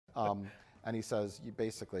And he says, you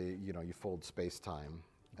basically, you fold space-time.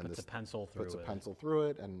 And puts a pencil through it. Puts a pencil through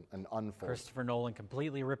it and unfolds. Christopher Nolan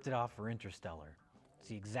completely ripped it off for Interstellar. It's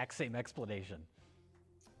the exact same explanation.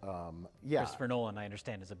 Yeah. Christopher Nolan, I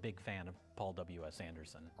understand, is a big fan of Paul W.S.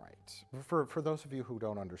 Anderson. Right. For those of you who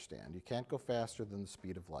don't understand, you can't go faster than the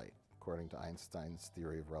speed of light, according to Einstein's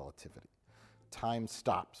theory of relativity. Time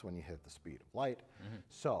stops when you hit the speed of light.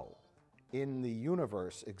 So, in the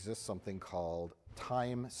universe exists something called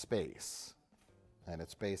time-space. And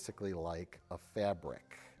it's basically like a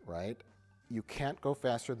fabric, right? You can't go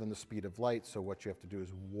faster than the speed of light, so what you have to do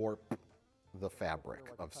is warp the fabric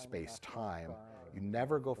of space-time. You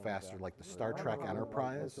never go faster, like the Star Trek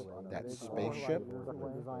Enterprise, that spaceship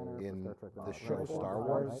in the show Star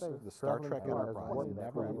Wars, the Star Trek Enterprise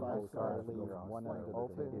never goes faster from one end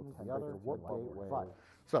to the other.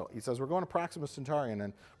 So he says, we're going to Proxima Centaurian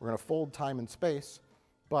and we're going to fold time and space,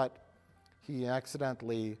 but he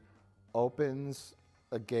accidentally opens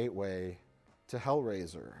a gateway to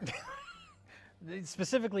Hellraiser.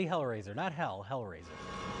 Specifically Hellraiser, not Hell, Hellraiser.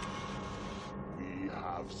 We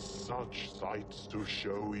have such sights to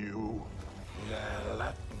show you.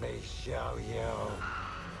 Let me show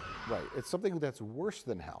you. Right, it's something that's worse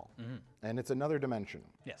than hell, and it's another dimension.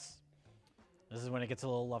 Yes. This is when it gets a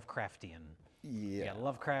little Lovecraftian. Yeah. We got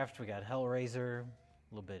Lovecraft, we got Hellraiser, a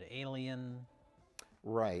little bit of Alien.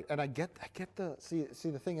 Right, and I get the, see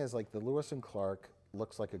the thing is, like, the Lewis and Clark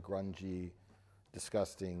looks like a grungy,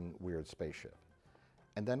 disgusting, weird spaceship.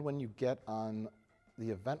 And then when you get on the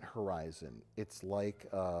Event Horizon, it's like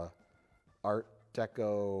Art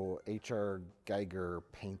Deco H.R. Geiger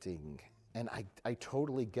painting. And I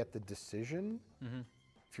totally get the decision.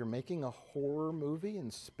 If you're making a horror movie in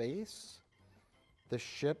space, the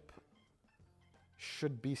ship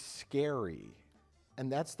should be scary.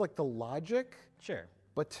 And that's like the logic. Sure.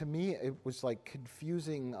 But to me, it was like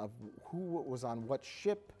confusing of who was on what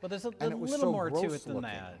ship. But there's a and it was little so more to gross it than looking.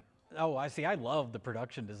 that. Oh, I see. I love the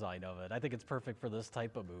production design of it. I think it's perfect for this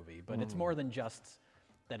type of movie. But it's more than just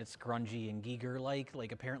that it's grungy and Giger-like.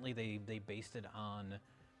 Like, apparently they based it on,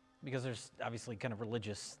 because there's obviously kind of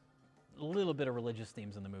religious, a little bit of religious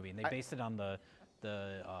themes in the movie. And they based it on the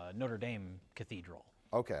Notre Dame Cathedral.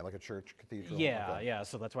 Okay, like a church cathedral. Yeah, okay. yeah.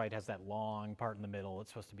 So that's why it has that long part in the middle.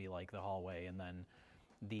 It's supposed to be like the hallway, and then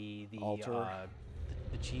the altar,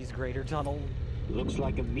 the cheese grater tunnel. Looks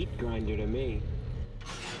like a meat grinder to me.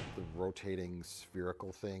 The rotating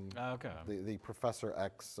spherical thing. Okay. The Professor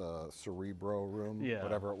X Cerebro room, Yeah.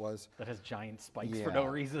 whatever it was. That has giant spikes Yeah. for no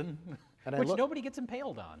reason, And I which look- nobody gets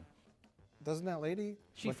impaled on. Doesn't that lady?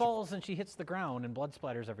 She falls and she hits the ground and blood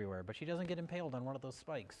splatters everywhere, but she doesn't get impaled on one of those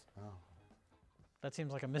spikes. Oh. That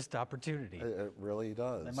seems like a missed opportunity. It really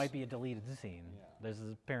does. That might be a deleted scene. This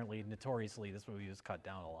is apparently, notoriously, this movie was cut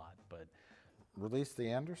down a lot, but Release the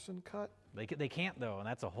Anderson cut? they can't though, and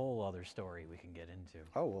that's a whole other story we can get into.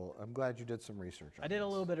 Oh, well, I'm glad you did some research on I did a this.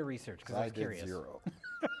 little bit of research because I was curious. did zero.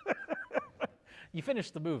 You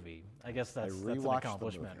finished the movie. I guess that's an rewatched the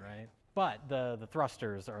accomplishment, movie. right? But the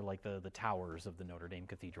thrusters are like the towers of the Notre Dame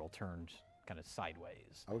Cathedral turned kind of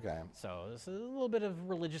sideways. Okay. So this is a little bit of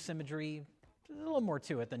religious imagery. There's a little more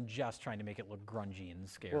to it than just trying to make it look grungy and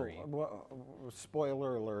scary.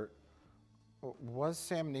 Spoiler alert. Was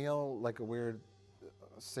Sam Neill like a weird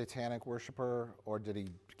satanic worshiper, or did he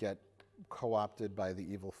get co-opted by the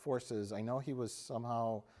evil forces? I know he was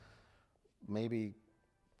somehow maybe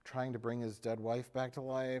trying to bring his dead wife back to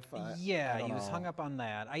life. Yeah, I don't he was know. hung up on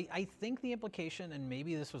that. I think the implication, and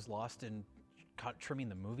maybe this was lost in trimming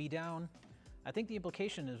the movie down, I think the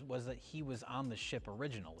implication was that he was on the ship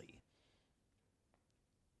originally.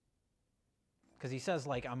 Because he says,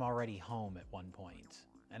 like, I'm already home at one point.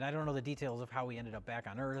 And I don't know the details of how he ended up back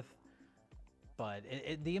on Earth, but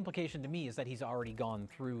the implication to me is that he's already gone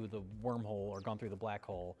through the wormhole or gone through the black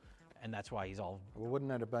hole, and that's why he's all... Well, wouldn't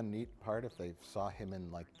it have been a neat part if they saw him in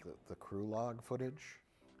like the crew log footage?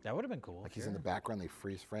 That would have been cool. Like he's in the background, they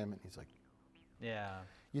freeze frame it, and he's like... Yeah.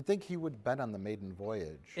 You'd think he would bet on the maiden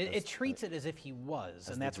voyage. It treats it as if he was,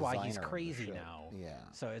 and the that's why he's designer of the crazy ship. now. Yeah.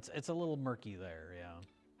 So it's a little murky there, yeah.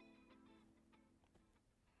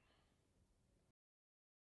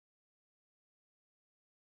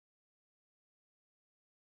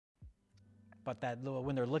 But that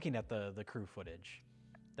when they're looking at the crew footage,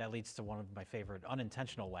 that leads to one of my favorite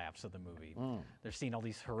unintentional laughs of the movie. They're seeing all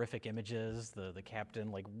these horrific images. The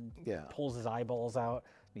captain like pulls his eyeballs out.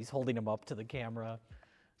 And he's holding them up to the camera,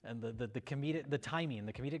 and the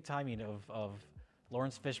comedic timing of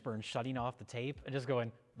Lawrence Fishburne shutting off the tape and just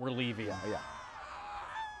going, "We're leaving." Yeah.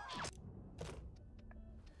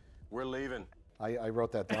 We're leaving. I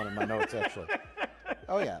wrote that down in my notes actually.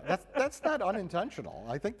 Oh yeah, that's not unintentional.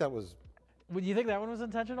 I think that was. Would you think that one was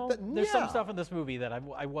intentional? There's some yeah. stuff in this movie that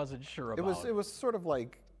I wasn't sure about. It was sort of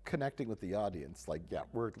like connecting with the audience. Like, yeah,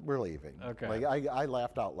 we're leaving. Okay. Like I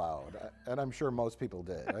laughed out loud, and I'm sure most people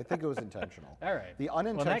did. I think it was intentional. All right. The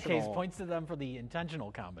unintentional. Well, in that case, points to them for the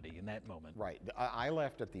intentional comedy in that moment. Right. I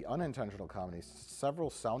laughed at the unintentional comedy. Several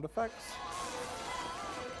sound effects.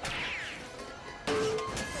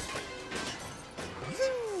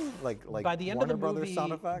 Like by the end Warner of the Brothers movie,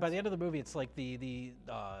 sound effects. by the end of the movie, it's like the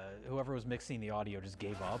whoever was mixing the audio just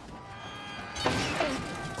gave up.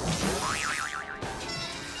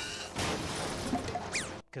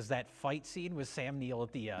 Because that fight scene with Sam Neill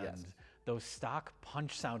at the end, Yes. those stock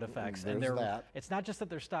punch sound effects, and There's that. it's not just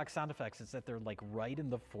that they're stock sound effects; it's that they're like right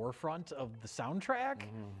in the forefront of the soundtrack.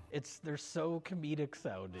 They're so comedic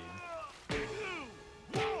sounding.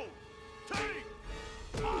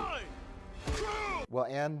 Well,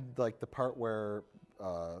 and like the part where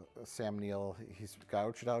Sam Neill, he's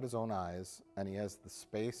gouged out his own eyes, and he has the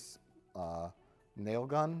space nail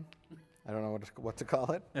gun. I don't know what to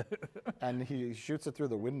call it. And he shoots it through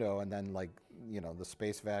the window, and then like, you know, the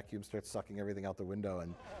space vacuum starts sucking everything out the window,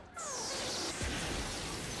 and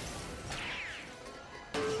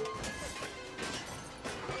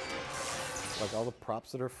like all the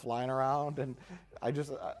props that are flying around, and I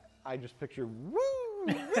just picture woo,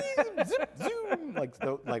 zip, zoom, like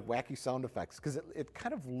wacky sound effects, because it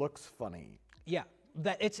kind of looks funny. Yeah,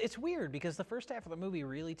 it's weird because the first half of the movie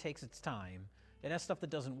really takes its time. It has stuff that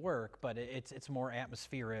doesn't work, but it's more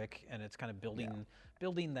atmospheric, and it's kind of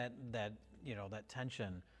building that you know, that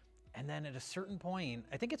tension. And then at a certain point,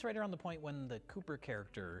 I think it's right around the point when the Cooper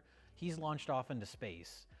character, he's launched off into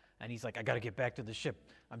space, and he's like, I got to get back to the ship.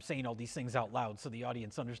 I'm saying all these things out loud so the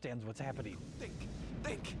audience understands what's happening.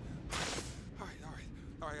 Think. All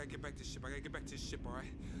right. I gotta get back to the ship. All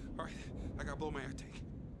right. I gotta blow my air tank.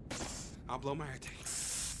 I'll blow my air tank.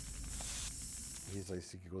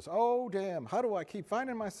 He goes, oh damn! How do I keep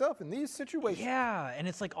finding myself in these situations? Yeah, and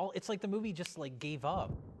it's like the movie just like gave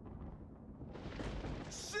up.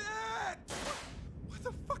 Shit! Where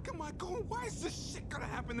the fuck am I going? Why is this shit gonna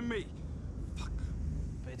happen to me? Fuck.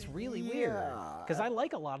 But it's really weird because I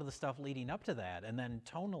like a lot of the stuff leading up to that, and then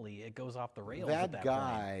tonally it goes off the rails. At that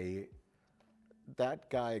point. That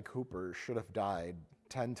guy Cooper should have died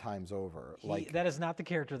 10 times over. That is not the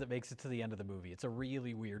character that makes it to the end of the movie. It's a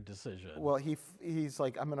really weird decision. Well, he's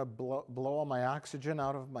like, I'm gonna blow all my oxygen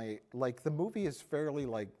out of my, like, the movie is fairly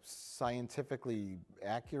like scientifically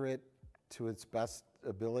accurate to its best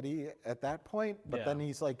ability at that point, but then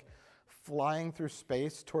he's like flying through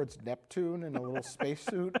space towards Neptune in a little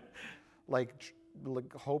spacesuit, like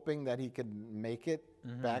hoping that he could make it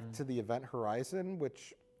back to the event horizon,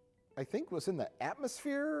 which I think was in the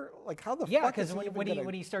atmosphere. Like, how the fuck is he even gonna...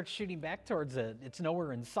 when he starts shooting back towards it, it's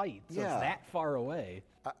nowhere in sight. So it's that far away.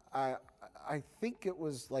 I think it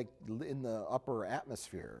was like in the upper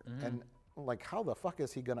atmosphere, and like, how the fuck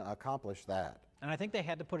is he gonna accomplish that? And I think they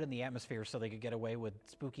had to put it in the atmosphere so they could get away with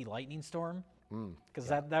spooky lightning storm. Because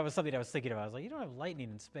that was something I was thinking about. I was like, you don't have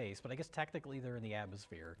lightning in space, but I guess technically they're in the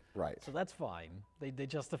atmosphere. Right. So that's fine. They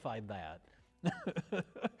justified that.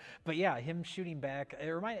 But yeah, him shooting back.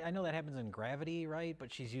 I know that happens in Gravity, right?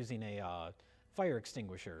 But she's using a fire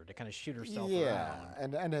extinguisher to kind of shoot herself around. Yeah,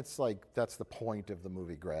 and it's like, that's the point of the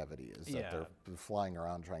movie Gravity, is that they're flying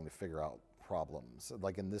around trying to figure out problems.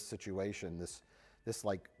 Like in this situation, this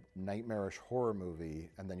like nightmarish horror movie,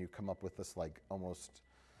 and then you come up with this like almost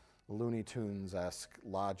Looney Tunes-esque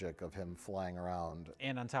logic of him flying around.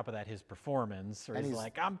 And on top of that, his performance, where he's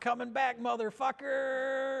like, I'm coming back,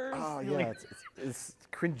 motherfuckers! Oh, yeah, it's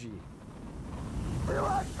cringy. Here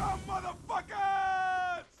I come,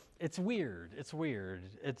 motherfuckers! It's weird. It's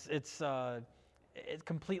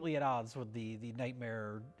completely at odds with the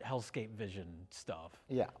nightmare hellscape vision stuff.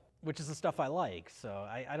 Yeah. Which is the stuff I like. So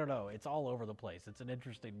I don't know. It's all over the place. It's an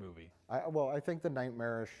interesting movie. I think the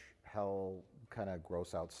nightmarish hell kind of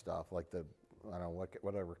gross out stuff, like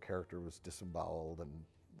whatever character was disemboweled and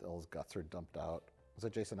all his guts are dumped out. Was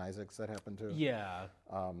it Jason Isaacs that happened to? Yeah.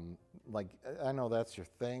 Like, I know that's your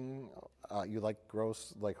thing. You like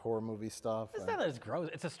gross, like horror movie stuff. It's not that it's gross.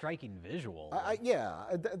 It's a striking visual.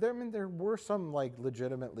 There were some like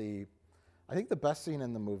legitimately. I think the best scene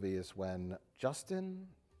in the movie is when Justin,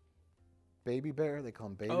 Baby Bear, they call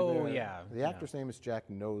him Baby Bear. Oh yeah. The actor's name is Jack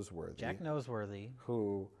Noseworthy. Jack Noseworthy.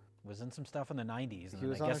 Who was in some stuff in the 90s,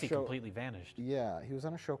 and I guess he completely vanished. Yeah, he was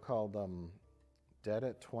on a show called Dead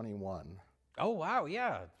at 21. Oh wow,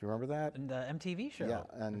 yeah. Do you remember that? And the MTV show. Yeah,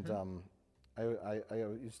 and I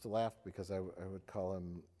used to laugh because I would call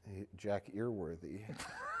him Jack Earworthy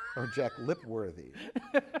or Jack Lipworthy.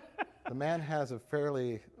 The man has a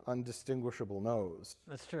fairly undistinguishable nose,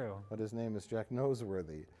 That's true. but his name is Jack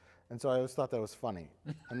Noseworthy. And so I always thought that was funny.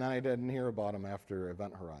 And then I didn't hear about him after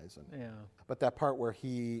Event Horizon. Yeah. But that part where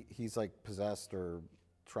he's like possessed or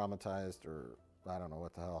traumatized or I don't know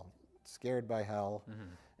what the hell, scared by hell,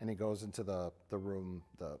 and he goes into the room,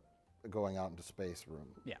 the going out into space room.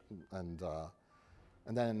 Yeah.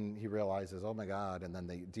 And then he realizes, oh my God, and then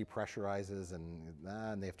they depressurizes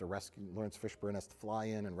and they have to rescue, Lawrence Fishburne has to fly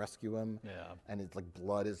in and rescue him. Yeah. And it's like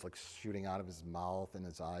blood is like shooting out of his mouth and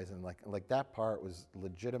his eyes, and like that part was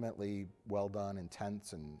legitimately well done,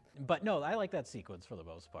 intense, and But no, I like that sequence for the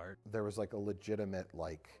most part. there was like a legitimate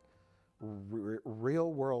like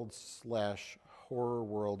real world / horror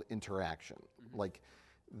world interaction. Like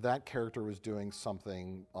that character was doing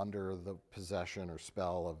something under the possession or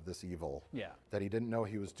spell of this evil that he didn't know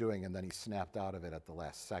he was doing, and then he snapped out of it at the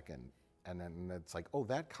last second. And then it's like, oh,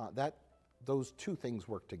 those two things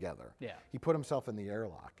work together. Yeah. He put himself in the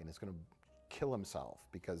airlock and is going to kill himself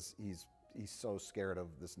because he's so scared of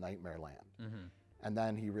this nightmare land. And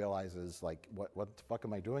then he realizes, like, what the fuck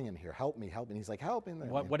am I doing in here? Help me, help me. And he's like, help me.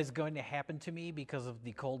 What is going to happen to me because of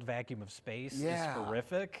the cold vacuum of space is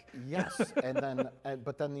horrific. Yes,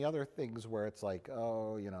 but then the other things where it's like,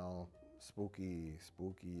 oh, you know, spooky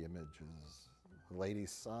images,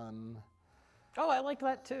 lady's son. Oh, I like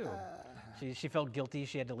that too. She felt guilty.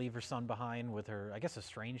 She had to leave her son behind with her, I guess,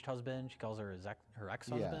 estranged husband. She calls her her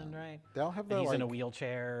ex-husband, right? They'll have and their, he's in a like-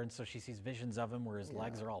 wheelchair, and so she sees visions of him where his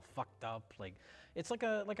legs are all fucked up. Like it's like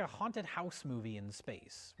a haunted house movie in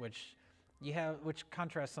space, which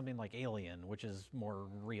contrasts something like Alien, which is more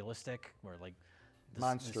realistic, where like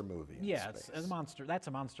Monster movie in it's space. a monster. That's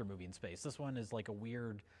a monster movie in space. This one is like a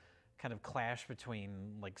weird kind of clash between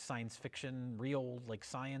like science fiction, real like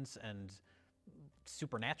science, and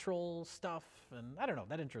supernatural stuff, and I don't know,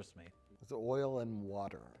 that interests me. It's oil and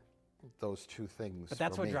water, those two things. But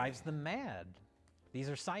that's for what me. drives them mad. These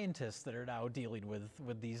are scientists that are now dealing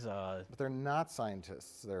with these. But they're not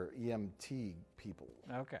scientists. They're EMT people.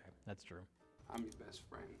 Okay, that's true. I'm your best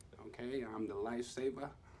friend, okay? I'm the lifesaver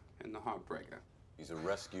and the heartbreaker. He's a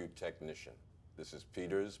rescue technician. This is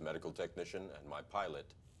Peters, medical technician, and my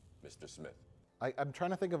pilot, Mr. Smith. I'm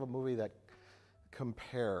trying to think of a movie that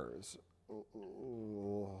compares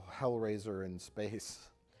Hellraiser in space.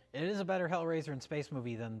 It is a better Hellraiser in space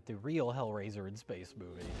movie than the real Hellraiser in space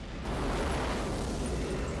movie.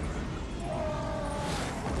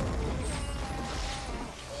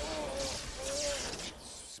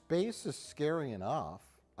 Space is scary enough.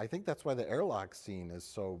 I think that's why the airlock scene is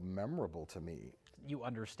so memorable to me. You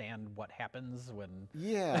understand what happens when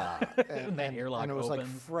Yeah, and that airlock it was like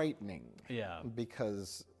opens. frightening. Yeah.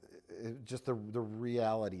 Because just the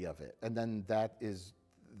reality of it, and then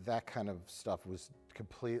that kind of stuff was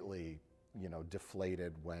completely, you know,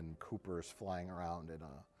 deflated when Cooper's flying around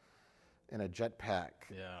in a jetpack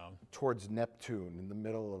towards Neptune in the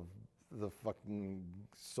middle of the fucking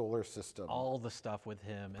solar system. all the stuff with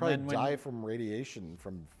him, Probably and then die from radiation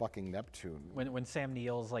from fucking Neptune. when Sam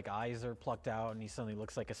Neill's like eyes are plucked out and he suddenly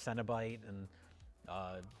looks like a Cenobite, and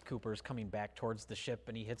Cooper's coming back towards the ship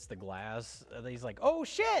and he hits the glass, he's like, oh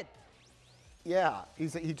shit! Yeah,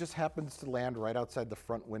 he just happens to land right outside the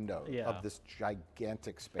front window of this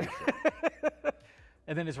gigantic spaceship.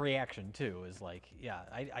 And then his reaction too is like,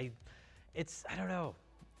 I don't know,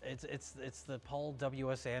 it's the Paul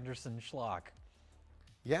W.S. Anderson schlock.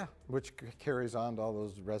 Yeah, which carries on to all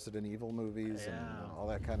those Resident Evil movies and all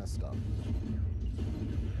that kind of stuff.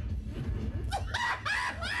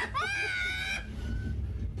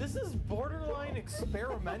 This is borderline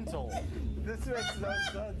experimental. This makes no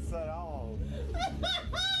sense at all.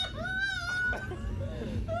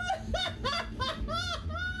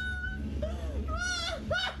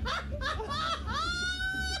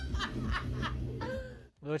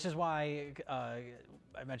 Which is why I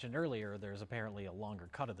mentioned earlier there's apparently a longer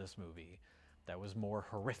cut of this movie that was more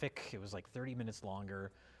horrific. It was like 30 minutes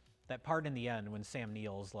longer. That part in the end when Sam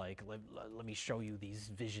Neill's like, let me show you these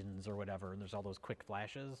visions or whatever, and there's all those quick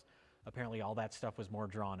flashes. Apparently all that stuff was more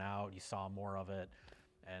drawn out. You saw more of it,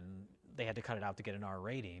 and they had to cut it out to get an R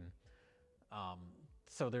rating.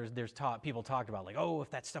 So people talked about like, oh, if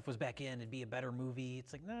that stuff was back in, it'd be a better movie.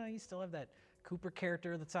 It's like, no, you still have that Cooper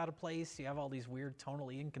character that's out of place. You have all these weird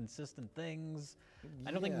tonally inconsistent things.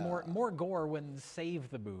 I don't think more gore wouldn't save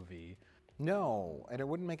the movie. No, and it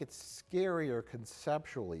wouldn't make it scarier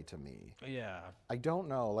conceptually to me. Yeah. I don't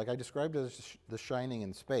know. Like I described it as The Shining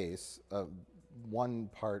in space, one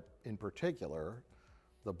part in particular,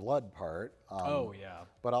 the blood part. Oh, yeah.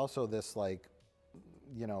 But also this like,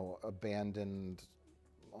 you know, abandoned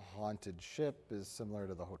haunted ship is similar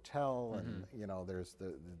to the hotel, and you know, there's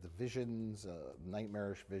the visions,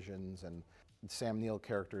 nightmarish visions, and Sam Neill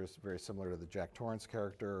character is very similar to the Jack Torrance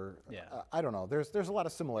character. Yeah. I don't know. There's a lot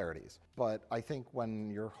of similarities, but I think when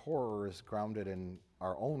your horror is grounded in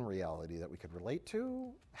our own reality that we could relate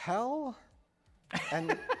to, hell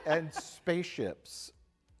and spaceships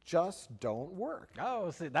just don't work. Oh,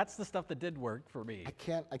 see, that's the stuff that did work for me.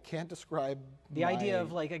 I can't describe The idea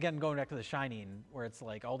of, like, again, going back to The Shining, where it's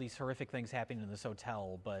like all these horrific things happening in this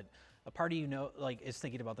hotel, but a part of you know, like, is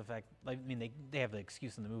thinking about the fact, like, I mean, they have the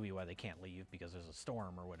excuse in the movie why they can't leave because there's a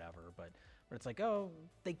storm or whatever, but it's like, oh,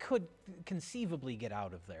 they could conceivably get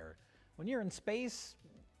out of there. When you're in space,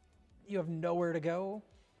 you have nowhere to go.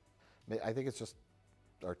 I think it's just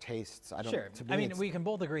our tastes. I don't. Sure. To me, I mean, we can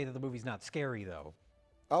both agree that the movie's not scary, though.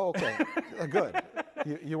 Oh, okay. Good.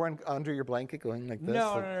 You weren't under your blanket going like this?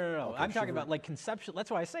 No. Okay, I'm talking about, like, conceptual. That's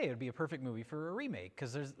why I say it would be a perfect movie for a remake,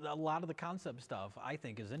 because there's a lot of the concept stuff I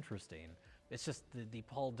think is interesting. It's just the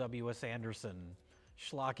Paul W.S. Anderson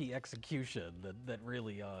schlocky execution that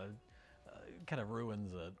really kind of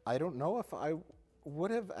ruins it. I don't know if I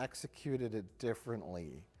would have executed it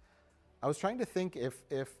differently. I was trying to think if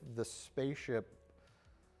the spaceship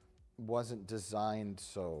wasn't designed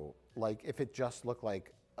so, like, if it just looked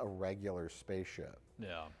like a regular spaceship.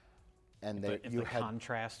 Yeah. And If you the had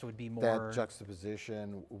contrast would be more. that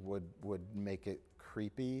juxtaposition would make it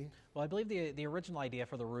creepy. Well, I believe the original idea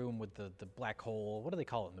for the room with the black hole, what do they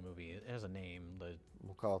call it in the movie? It has a name.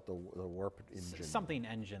 We'll call it the warp engine. Something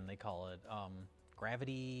engine, they call it.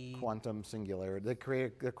 Gravity. Quantum singularity.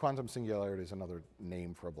 The quantum singularity is another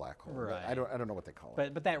name for a black hole. Right. I don't know what they call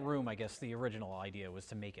it. But that room, I guess, the original idea was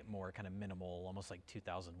to make it more kind of minimal, almost like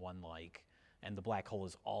 2001-like, and the black hole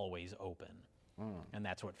is always open, and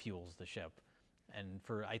that's what fuels the ship. And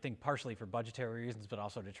I think partially for budgetary reasons, but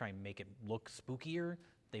also to try and make it look spookier,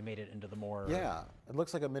 they made it into the more. Yeah, it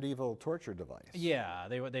looks like a medieval torture device. Yeah,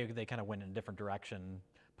 they kind of went in a different direction,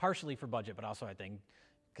 partially for budget, but also I think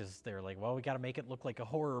because they're like, well, we got to make it look like a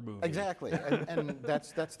horror movie. Exactly, and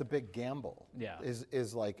that's the big gamble. Yeah.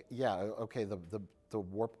 Is like, yeah, okay, the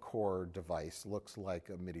warp core device looks like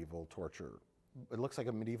a medieval torture. It looks like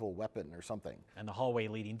a medieval weapon or something. And the hallway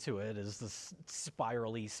leading to it is this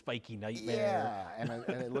spirally, spiky nightmare. Yeah, and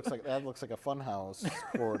it looks like a funhouse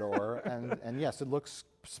corridor, and yes, it looks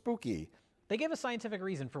spooky. They give a scientific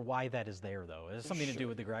reason for why that is there, though. It has something to do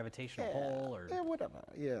with the gravitational pull, or whatever.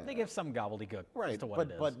 Yeah, they give some gobbledygook as to what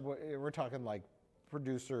it is. But we're talking like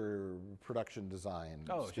production design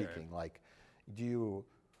speaking. Sure. Like, do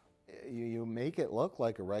you make it look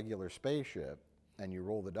like a regular spaceship, and you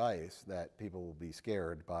roll the dice that people will be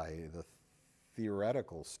scared by the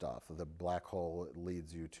theoretical stuff. The black hole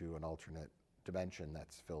leads you to an alternate dimension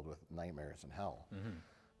that's filled with nightmares and hell.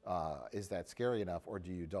 Is that scary enough, or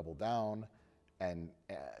do you double down and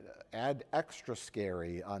add extra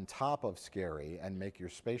scary on top of scary and make your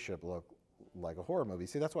spaceship look like a horror movie?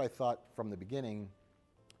 See, that's why I thought from the beginning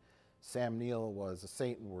Sam Neill was a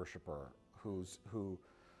Satan worshiper who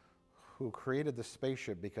created the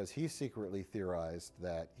spaceship because he secretly theorized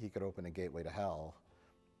that he could open a gateway to hell,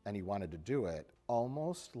 and he wanted to do it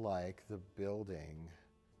almost like the building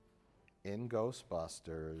in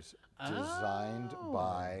Ghostbusters designed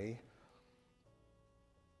by...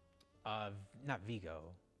 not Vigo.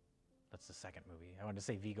 That's the second movie. I wanted to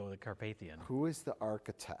say Vigo the Carpathian. Who is the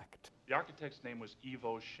architect? The architect's name was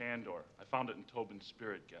Ivo Shandor. I found it in Tobin's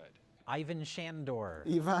Spirit Guide. Ivan Shandor.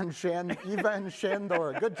 Ivan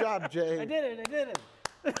Shandor. Good job, Jay. I did it.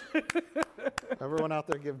 Everyone out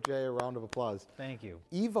there give Jay a round of applause. Thank you.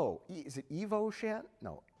 Ivo. Is it Ivo Shandor?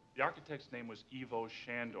 No. The architect's name was Ivo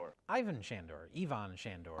Shandor. Ivan Shandor. Ivan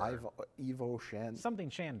Shandor. Ivo Shandor. Something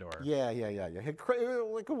Shandor. Yeah.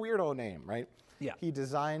 Like a weirdo name, right? Yeah. He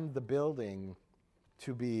designed the building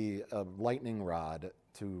to be a lightning rod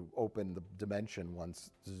to open the dimension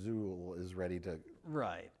once Zool is ready to...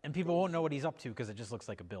 Right. And people won't know what he's up to because it just looks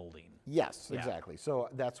like a building. Yes, exactly. So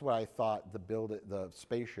that's what I thought the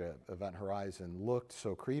spaceship, Event Horizon, looked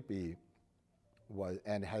so creepy,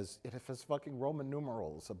 and it has fucking Roman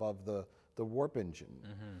numerals above the warp engine.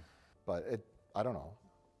 But I don't know,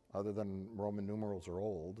 other than Roman numerals are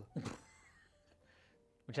old.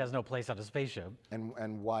 Which has no place on a spaceship.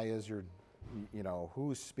 And why is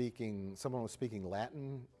who's speaking, someone was speaking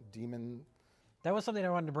Latin, demon? That was something I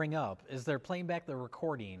wanted to bring up, is they're playing back the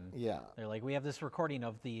recording. Yeah. They're like, we have this recording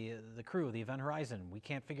of the crew, the Event Horizon. We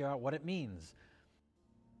can't figure out what it means.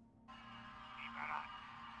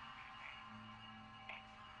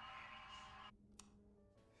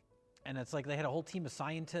 And it's like they had a whole team of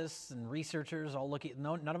scientists and researchers all looking.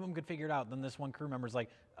 None of them could figure it out. Then this one crew member's like,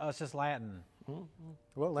 oh, it's just Latin.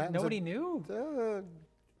 Well, Latin's Nobody knew.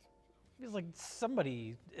 It was like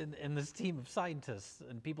somebody in this team of scientists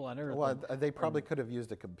and people on Earth. Well, they probably could have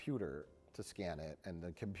used a computer to scan it, and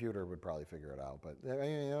the computer would probably figure it out. But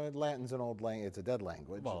Latin's an old language; it's a dead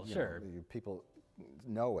language. Well, sure. People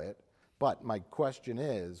know it. But my question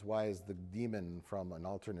is, why is the demon from an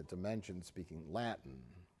alternate dimension speaking Latin?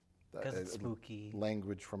 Because it's spooky.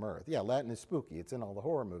 Language from Earth. Yeah, Latin is spooky. It's in all the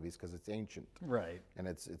horror movies because it's ancient. Right. And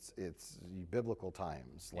it's biblical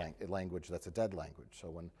times language that's a dead language.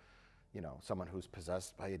 So when someone who's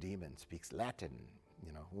possessed by a demon speaks Latin,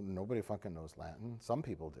 nobody fucking knows Latin. Some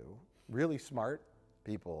people do. Really smart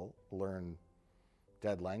people learn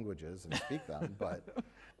dead languages and speak them, but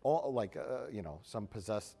some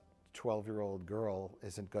possessed 12-year-old girl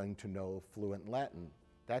isn't going to know fluent Latin.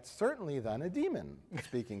 That's certainly then a demon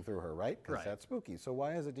speaking through her, right? Because that's spooky. So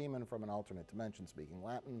why is a demon from an alternate dimension speaking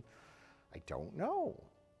Latin? I don't know.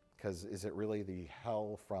 Because is it really the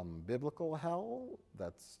hell from biblical hell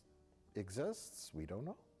that exists? We don't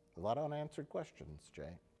know. A lot of unanswered questions,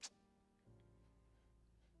 Jay.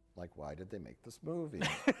 Like, why did they make this movie?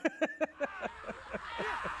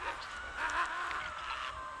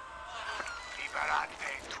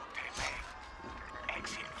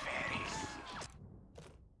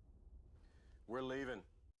 We're leaving.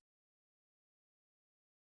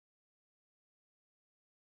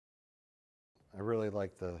 I really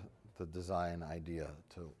like the design idea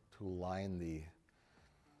to line the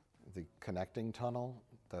connecting tunnel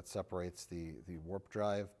that separates the warp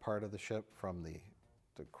drive part of the ship from the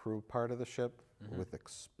crew part of the ship with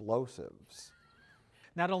explosives.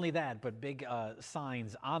 Not only that, but big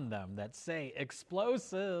signs on them that say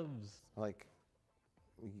explosives. Like,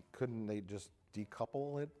 couldn't they just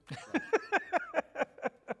decouple it?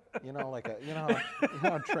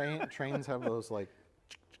 How trains have those Oh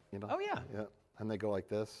yeah. Yeah, and they go like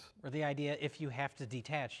this. Or the idea, if you have to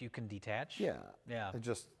detach, you can detach. Yeah. Yeah.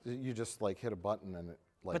 You just like hit a button and it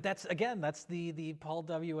but that's the Paul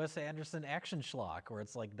W.S. Anderson action schlock, where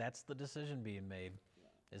it's like that's the decision being made,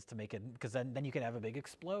 is to make it, because then you can have a big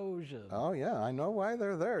explosion. Oh yeah, I know why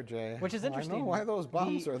they're there, Jay. Which is interesting. I know why those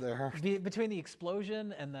bombs are there. Between the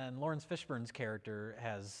explosion and then Lawrence Fishburne's character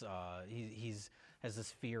has has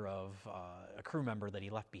this fear of a crew member that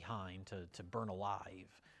he left behind to burn alive.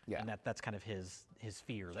 Yeah. And that's kind of his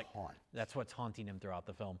fear. That's what's haunting him throughout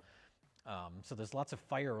the film. So there's lots of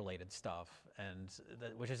fire-related stuff,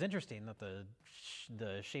 which is interesting that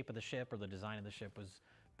the shape of the ship or the design of the ship was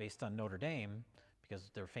based on Notre Dame,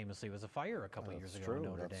 because there famously was a fire a couple years ago in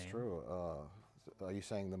Notre Dame. That's true. Are you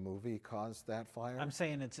saying the movie caused that fire? I'm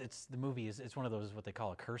saying it's the movie it's one of those what they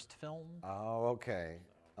call a cursed film. Oh, okay.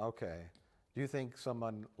 Do you think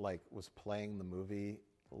someone was playing the movie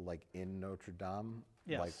in Notre Dame,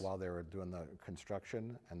 Yes. while they were doing the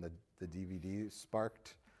construction, and the DVD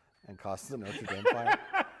sparked and caused the Notre Dame fire?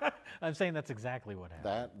 I'm saying that's exactly what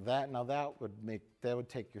happened. That would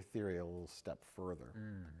take your theory a little step further.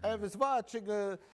 I was watching